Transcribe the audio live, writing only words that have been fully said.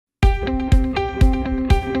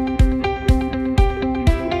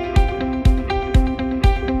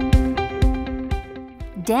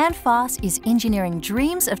Danfoss is engineering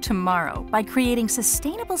dreams of tomorrow by creating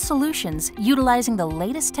sustainable solutions utilizing the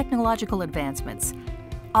latest technological advancements.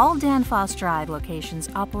 All Danfoss Drive locations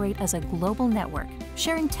operate as a global network,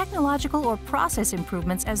 sharing technological or process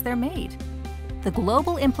improvements as they're made. The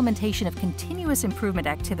global implementation of continuous improvement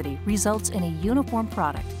activity results in a uniform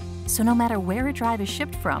product, so no matter where a drive is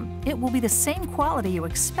shipped from, it will be the same quality you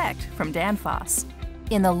expect from Danfoss.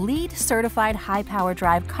 In the LEED certified high-power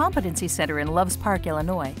drive competency center in Loves Park,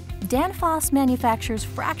 Illinois, Danfoss manufactures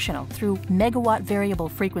fractional through megawatt variable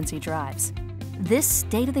frequency drives. This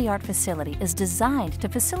state-of-the-art facility is designed to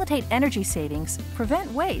facilitate energy savings,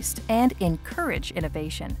 prevent waste, and encourage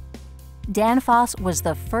innovation. Danfoss was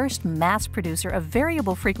the first mass producer of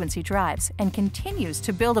variable frequency drives and continues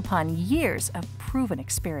to build upon years of proven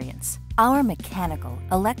experience. Our mechanical,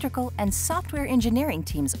 electrical, and software engineering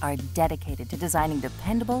teams are dedicated to designing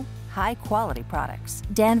dependable, high-quality products.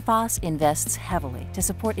 Danfoss invests heavily to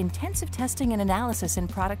support intensive testing and analysis in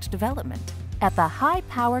product development. At the High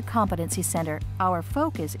Power Competency Center, our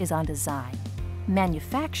focus is on design,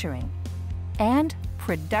 manufacturing, and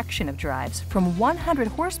production of drives from 100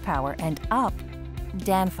 horsepower and up.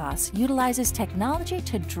 Danfoss utilizes technology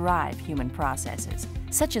to drive human processes,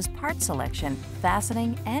 such as part selection,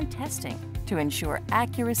 fastening, and testing, to ensure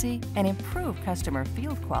accuracy and improve customer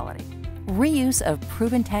field quality. Reuse of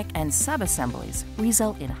proven tech and sub-assemblies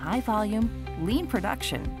result in high volume, lean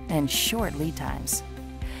production, and short lead times.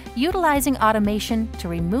 Utilizing automation to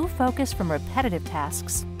remove focus from repetitive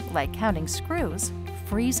tasks, like counting screws,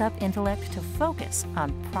 frees up intellect to focus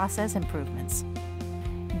on process improvements.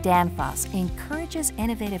 Danfoss encourages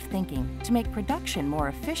innovative thinking to make production more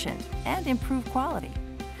efficient and improve quality.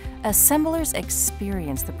 Assemblers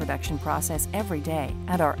experience the production process every day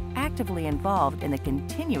and are actively involved in the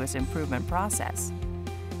continuous improvement process.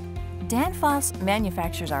 Danfoss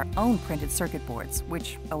manufactures our own printed circuit boards,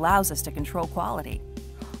 which allows us to control quality.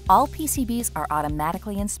 All PCBs are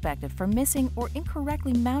automatically inspected for missing or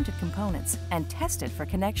incorrectly mounted components and tested for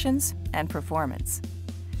connections and performance.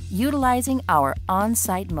 Utilizing our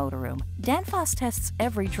on-site motor room, Danfoss tests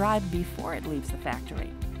every drive before it leaves the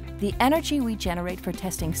factory. The energy we generate for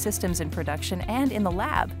testing systems in production and in the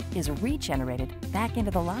lab is regenerated back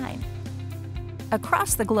into the line.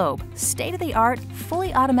 Across the globe, state-of-the-art,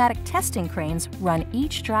 fully automatic testing cranes run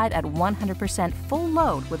each drive at 100% full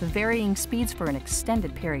load with varying speeds for an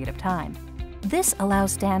extended period of time. This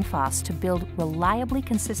allows Danfoss to build reliably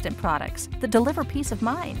consistent products that deliver peace of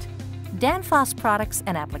mind. Danfoss products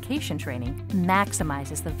and application training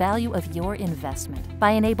maximizes the value of your investment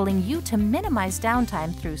by enabling you to minimize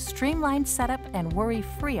downtime through streamlined setup and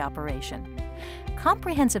worry-free operation.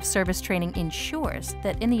 Comprehensive service training ensures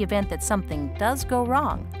that in the event that something does go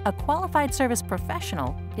wrong, a qualified service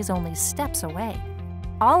professional is only steps away.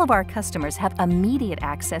 All of our customers have immediate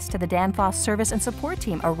access to the Danfoss service and support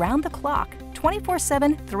team around the clock,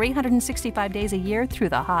 24/7, 365 days a year through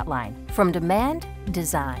the hotline. From demand,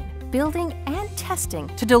 design, building, and testing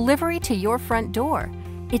to delivery to your front door,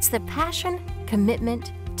 it's the passion,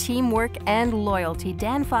 commitment, teamwork, and loyalty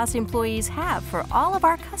Danfoss employees have for all of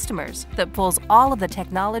our customers that pulls all of the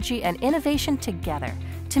technology and innovation together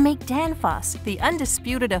to make Danfoss the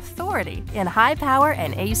undisputed authority in high power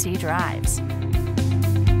and AC drives.